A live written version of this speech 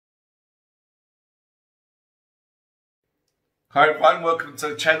Hi everyone, welcome to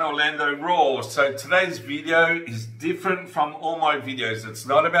the channel Orlando Raw. So today's video is different from all my videos. It's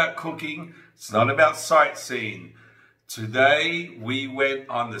not about cooking, it's not about sightseeing. Today we went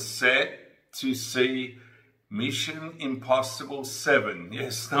on the set to see Mission Impossible 7.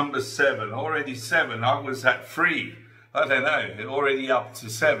 Yes, number 7, already 7. I was at 3. I don't know, already up to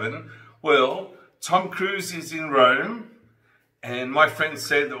 7. Well, Tom Cruise is in Rome and my friend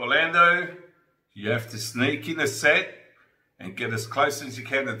said, Orlando, you have to sneak in a set and get as close as you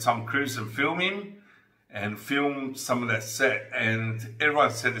can to Tom Cruise and film him and film some of that set. And everyone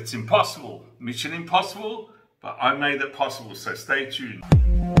said it's impossible, Mission Impossible, but I made it possible, so stay tuned.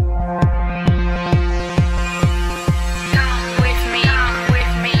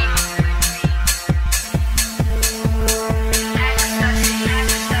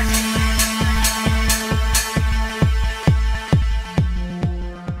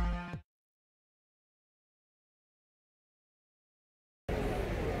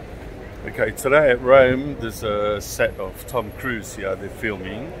 Okay, today at Rome, there's a set of Tom Cruise here, they're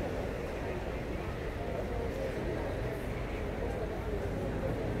filming.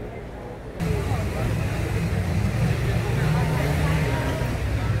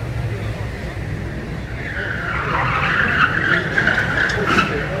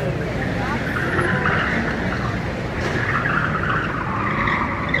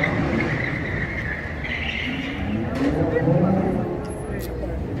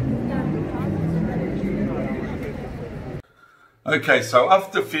 Okay, so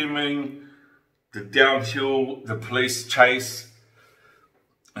after filming the downhill, the police chase,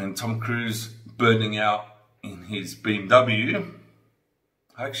 and Tom Cruise burning out in his BMW,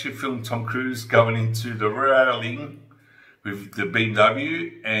 I actually filmed Tom Cruise going into the railing with the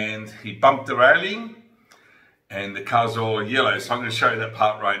BMW, and he bumped the railing, and the car's all yellow. So I'm going to show you that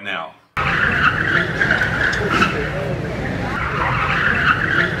part right now.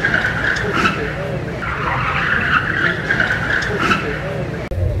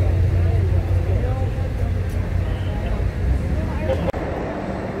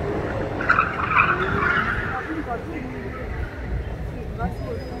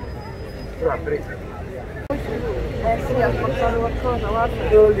 Sì, ha portato qualcosa,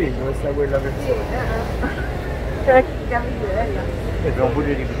 guarda. Lì dove sta quella persona. Cioè, che miseria. E sono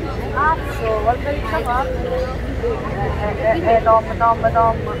pure di qui. Cazzo, guarda che sta fatto.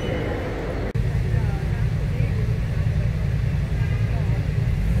 Dom.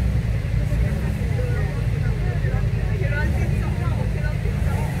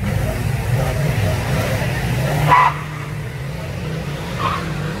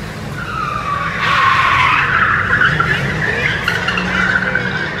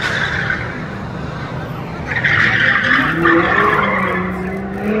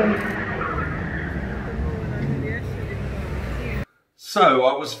 So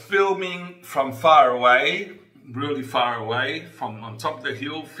I was filming from far away, really far away, from on top of the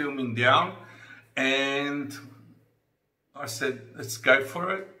hill, filming down, and I said, let's go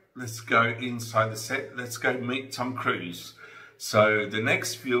for it. Let's go inside the set. Let's go meet Tom Cruise. So the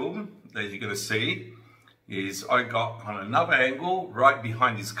next film that you're going to see is I got on another angle right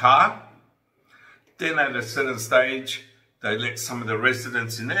behind his car. Then at a certain stage, they let some of the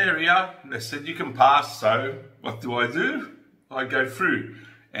residents in the area, they said, you can pass. So what do? I go through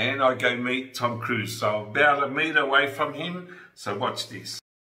and I go meet Tom Cruise. So I'm about a meter away from him. So watch this.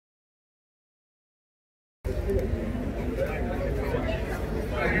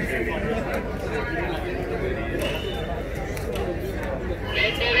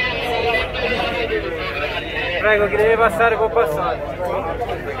 Prego, chi deve passare può passare.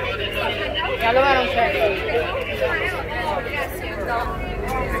 E allora non c'è.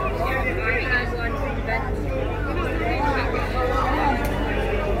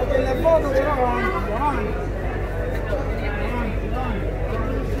 Le foto però avanti.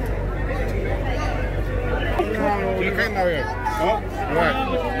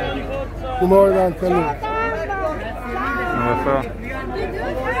 Come vuoi davanti a lui? Non lo so.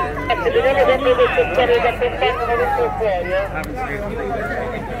 Bisogna dargli dei secchieri da pensare questo serio.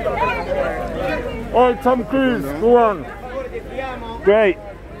 Oh, Tom Cruise, go on. Great.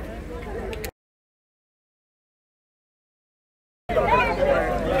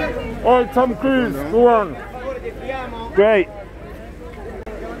 Oh, Tom Cruise, go on. Great.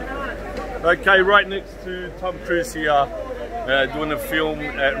 Okay, right next to Tom Cruise here, doing a film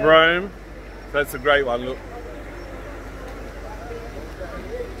at Rome. That's a great one, look.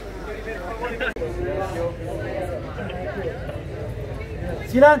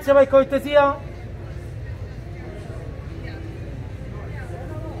 Silenzio, per cortesia.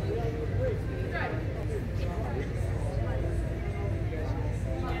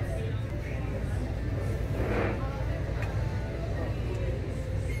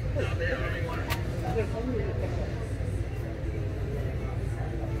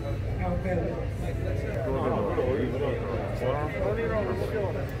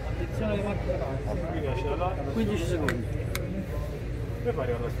 15 secondi.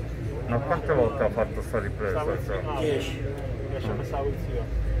 Ma quante volte ha fatto sta ripresa? 10.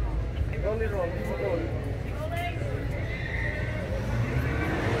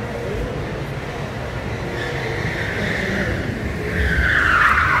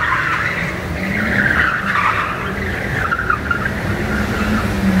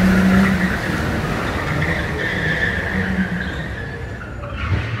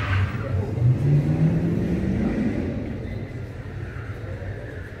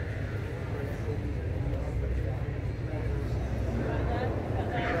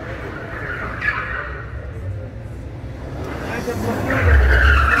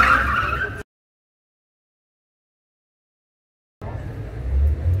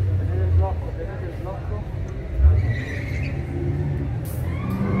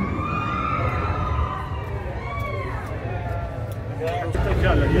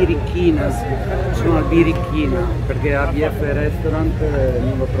 Birichina, sono al Birichina perché a BF Restaurant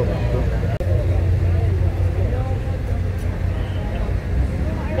non l'ho trovato.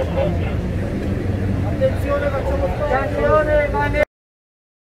 Attenzione, facciamo attenzione, mani.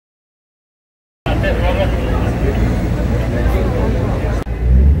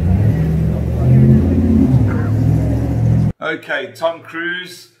 Okay, Tom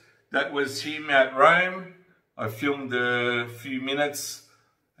Cruise, that was him at Rome. I filmed a few minutes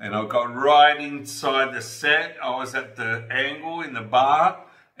and I got right inside the set. I was at the angle in the bar,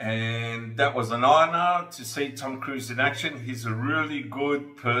 and that was an honor to see Tom Cruise in action. He's a really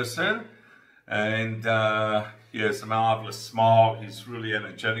good person, and he has a marvelous smile. He's really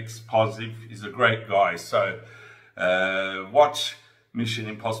energetic, positive. He's a great guy. So watch Mission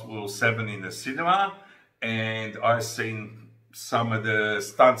Impossible 7 in the cinema, and I've seen some of the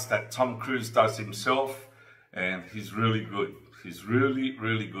stunts that Tom Cruise does himself, and he's really good. He's really,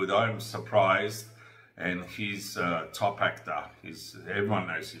 really good. I'm surprised, and he's a top actor. Everyone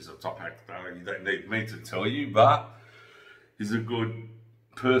knows he's a top actor. You don't need me to tell you, but he's a good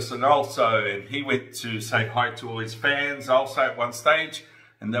person also, and he went to say hi to all his fans also at one stage,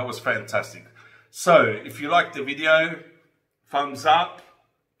 and that was fantastic. So if you liked the video, thumbs up,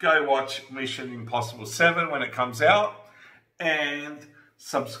 go watch Mission Impossible 7 when it comes out, and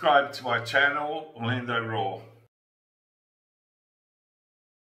subscribe to my channel, Orlando Raw.